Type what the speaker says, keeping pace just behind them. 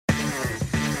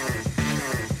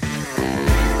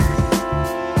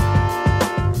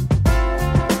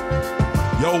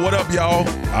Yo, what up, y'all?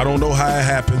 I don't know how it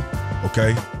happened,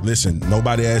 okay? Listen,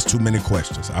 nobody asked too many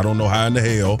questions. I don't know how in the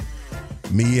hell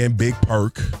me and Big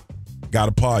Perk got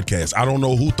a podcast. I don't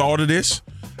know who thought of this.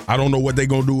 I don't know what they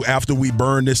gonna do after we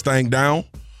burn this thing down,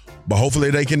 but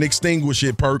hopefully they can extinguish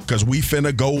it, Perk, because we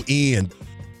finna go in.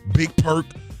 Big Perk,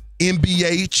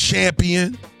 NBA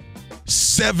champion,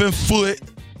 7 foot,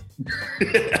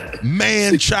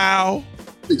 man-child,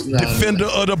 defender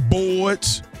of the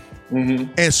boards, and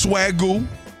Swagoo,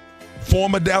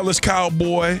 former Dallas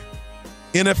Cowboy,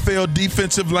 NFL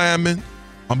defensive lineman.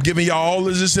 I'm giving y'all all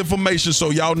of this information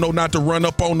so y'all know not to run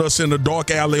up on us in a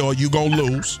dark alley or you gonna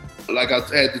lose. Like I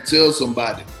had to tell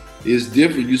somebody, it's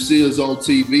different. You see us on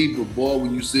TV, but boy,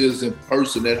 when you see us in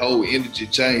person, that whole energy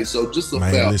changed. So just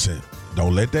about. Man, listen,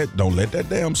 don't let that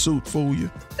damn suit fool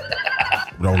you.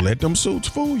 Don't let them suits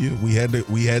fool you. We had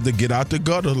to get out the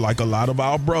gutter like a lot of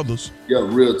our brothers. Yeah,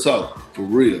 real talk, for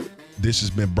real. This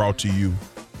has been brought to you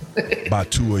by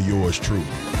two of yours truly.